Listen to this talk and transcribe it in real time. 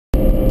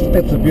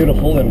It's a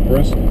beautiful and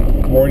brisk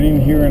morning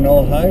here in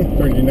Ojai,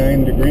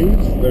 39 degrees.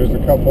 There's a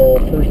couple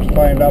first to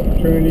find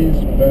opportunities.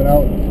 Been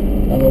out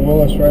on the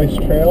Willis-Rice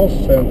Trail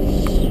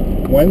since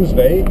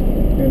Wednesday,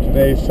 and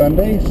today's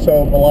Sunday.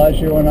 So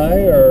Bella-Geo and I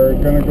are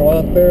going to go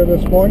out there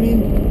this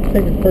morning,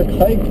 take a quick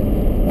hike,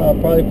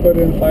 probably put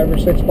in 5 or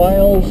 6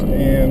 miles,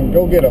 and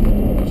go get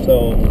them.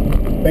 So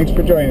thanks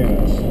for joining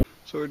us.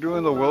 So we're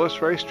doing the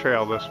Willis-Rice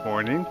Trail this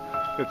morning.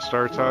 It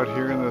starts out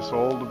here in this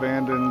old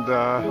abandoned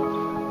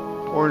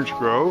orange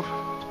grove.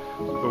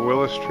 The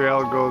Willis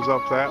Trail goes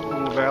up that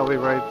little valley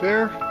right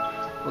there.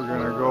 We're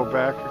going to go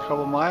back a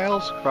couple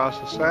miles, cross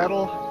the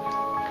saddle,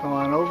 come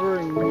on over,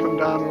 and we come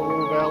down a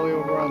little valley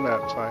over on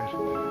that side.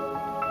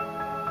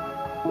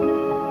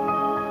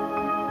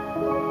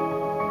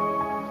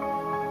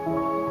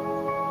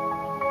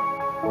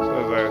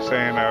 So as I was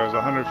saying, I was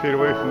 100 feet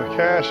away from the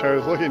cache. I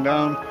was looking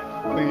down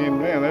thinking,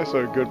 man, that's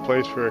a good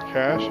place for a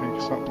cache, and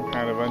something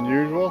kind of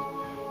unusual.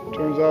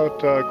 Turns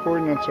out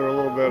coordinates are a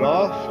little bit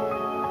off,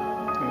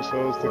 and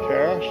so is the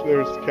cache.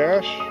 There's the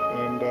cache,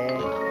 and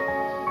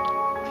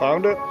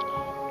found it,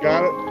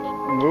 got it,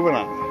 and moving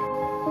on.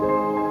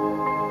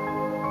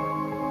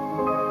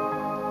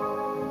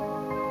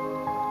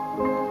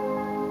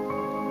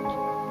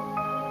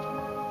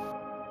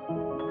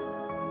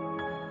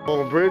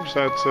 Little bridge,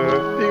 that's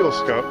an Eagle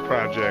Scout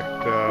project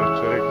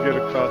to get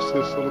across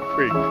this little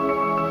creek.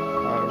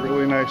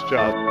 Really nice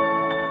job.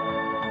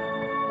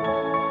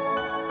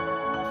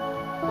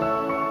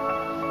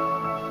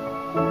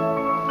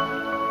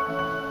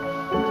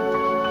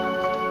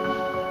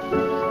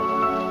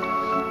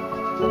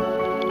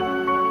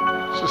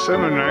 It's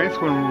December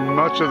 9th when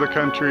much of the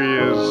country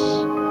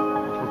is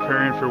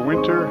preparing for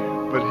winter,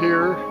 but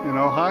here in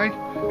Ojai,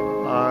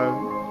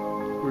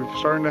 we're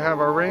starting to have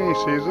our rainy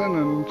season,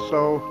 and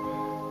so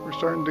we're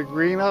starting to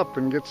green up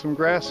and get some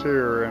grass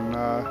here, and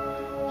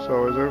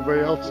so as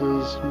everybody else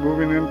is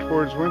moving in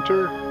towards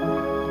winter,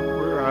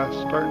 we're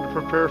starting to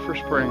prepare for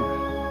spring.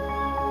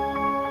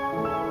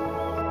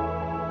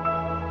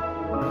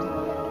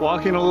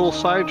 Walking a little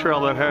side trail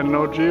that had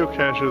no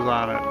geocaches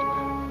on it.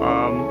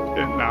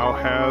 It now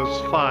has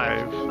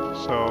 5,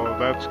 so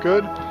that's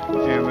good.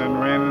 And then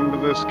ran into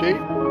this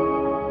gate.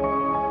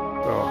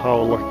 So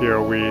how lucky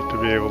are we to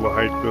be able to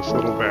hike this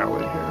little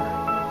valley here?